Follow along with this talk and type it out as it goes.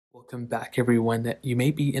Welcome back, everyone. You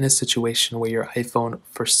may be in a situation where your iPhone,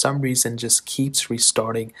 for some reason, just keeps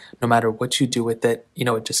restarting no matter what you do with it.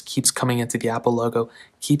 It just keeps coming into the Apple logo,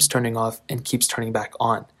 keeps turning off, and keeps turning back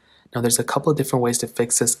on. Now, there's a couple of different ways to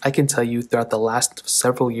fix this. I can tell you throughout the last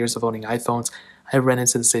several years of owning iPhones, I ran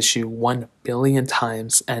into this issue 1 billion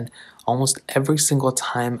times, and almost every single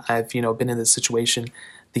time I've, been in this situation,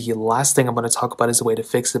 the last thing I'm going to talk about is a way to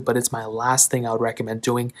fix it, but it's my last thing I would recommend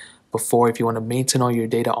doing before. If you want to maintain all your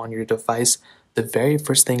data on your device, the very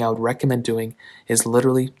first thing I would recommend doing is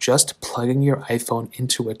literally just plugging your iPhone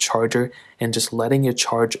into a charger and just letting it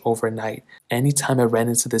charge overnight. Anytime I ran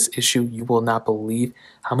into this issue, you will not believe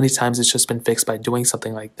how many times it's just been fixed by doing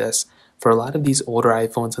something like this. For a lot of these older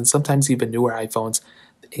iPhones and sometimes even newer iPhones,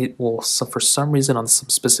 it will, so for some reason on some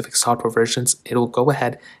specific software versions, it'll go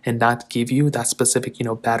ahead and not give you that specific,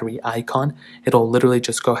 battery icon. It'll literally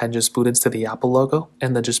just go ahead and just boot into the Apple logo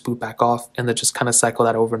and then just boot back off and then just kind of cycle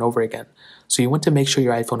that over and over again. So you want to make sure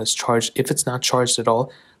your iPhone is charged. If it's not charged at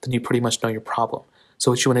all, then you pretty much know your problem.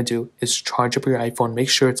 So what you want to do is charge up your iPhone, make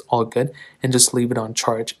sure it's all good, and just leave it on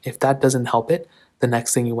charge. If that doesn't help it, the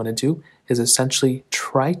next thing you want to do is essentially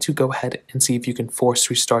try to go ahead and see if you can force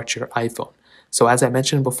restart your iPhone. So as I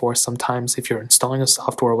mentioned before, sometimes if you're installing a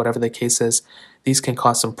software or whatever the case is, these can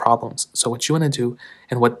cause some problems. So what you want to do,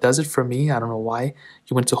 and what does it for me, I don't know why,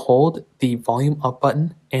 you want to hold the volume up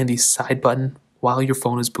button and the side button while your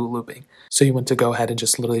phone is boot looping. So you want to go ahead and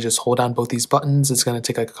just literally just hold down both these buttons. It's going to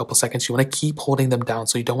take like a couple seconds. You want to keep holding them down.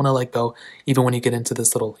 So you don't want to let go even when you get into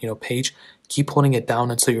this little, page. Keep holding it down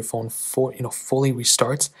until your phone fully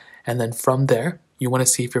restarts. And then from there, you want to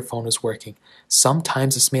see if your phone is working.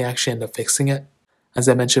 Sometimes this may actually end up fixing it. As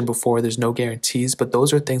I mentioned before, there's no guarantees, but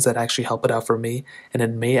those are things that actually help it out for me, and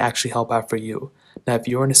it may actually help out for you. Now, if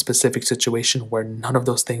you're in a specific situation where none of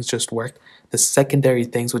those things just work, the secondary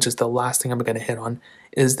things, which is the last thing I'm going to hit on,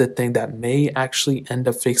 is the thing that may actually end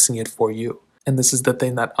up fixing it for you. And this is the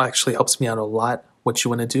thing that actually helps me out a lot. What you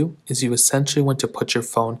want to do is you essentially want to put your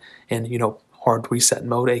phone in, hard reset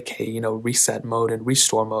mode, aka, reset mode and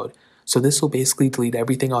restore mode. So this will basically delete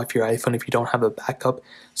everything off your iPhone if you don't have a backup.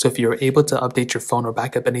 So if you're able to update your phone or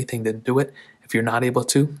backup anything, then do it. If you're not able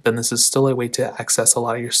to, then this is still a way to access a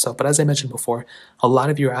lot of your stuff. But as I mentioned before, a lot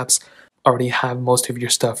of your apps already have most of your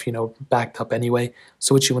stuff, backed up anyway.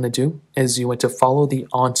 So what you want to do is you want to follow the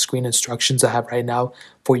on-screen instructions I have right now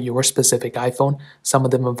for your specific iPhone. Some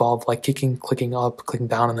of them involve like clicking up, clicking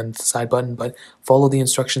down, and then the side button, but follow the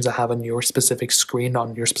instructions I have on your specific screen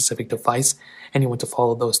on your specific device, and you want to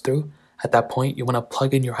follow those through. At that point, you want to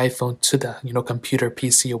plug in your iPhone to the computer,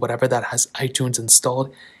 PC, or whatever that has iTunes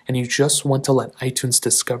installed, and you just want to let iTunes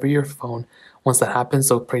discover your phone. Once that happens,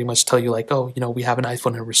 they'll pretty much tell you like, oh, we have an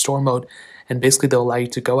iPhone in restore mode, and basically they'll allow you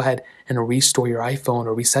to go ahead and restore your iPhone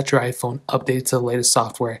or reset your iPhone, update it to the latest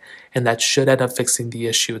software, and that should end up fixing the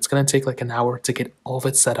issue. It's going to take like an hour to get all of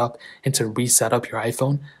it set up and to reset up your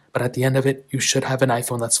iPhone. But at the end of it, you should have an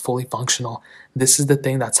iPhone that's fully functional. This is the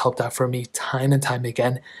thing that's helped out for me time and time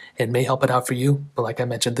again. It may help it out for you, but like I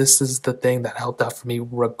mentioned, this is the thing that helped out for me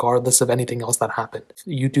regardless of anything else that happened. If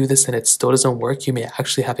you do this and it still doesn't work, you may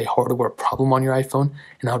actually have a hardware problem on your iPhone,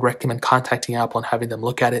 and I would recommend contacting Apple and having them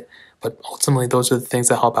look at it. But ultimately, those are the things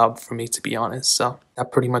that help out for me, to be honest. So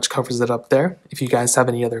that pretty much covers it up there. If you guys have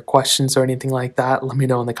any other questions or anything like that, let me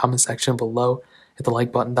know in the comment section below. Hit the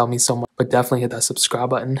like button, that would mean so much. But definitely hit that subscribe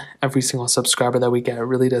button. Every single subscriber that we get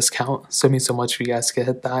really does count. So it means so much for you guys to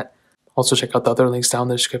hit that. Also check out the other links down in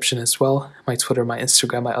the description as well. My Twitter, my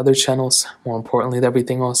Instagram, my other channels. More importantly than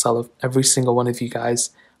everything else, I love every single one of you guys.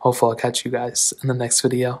 Hopefully I'll catch you guys in the next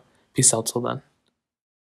video. Peace out till then.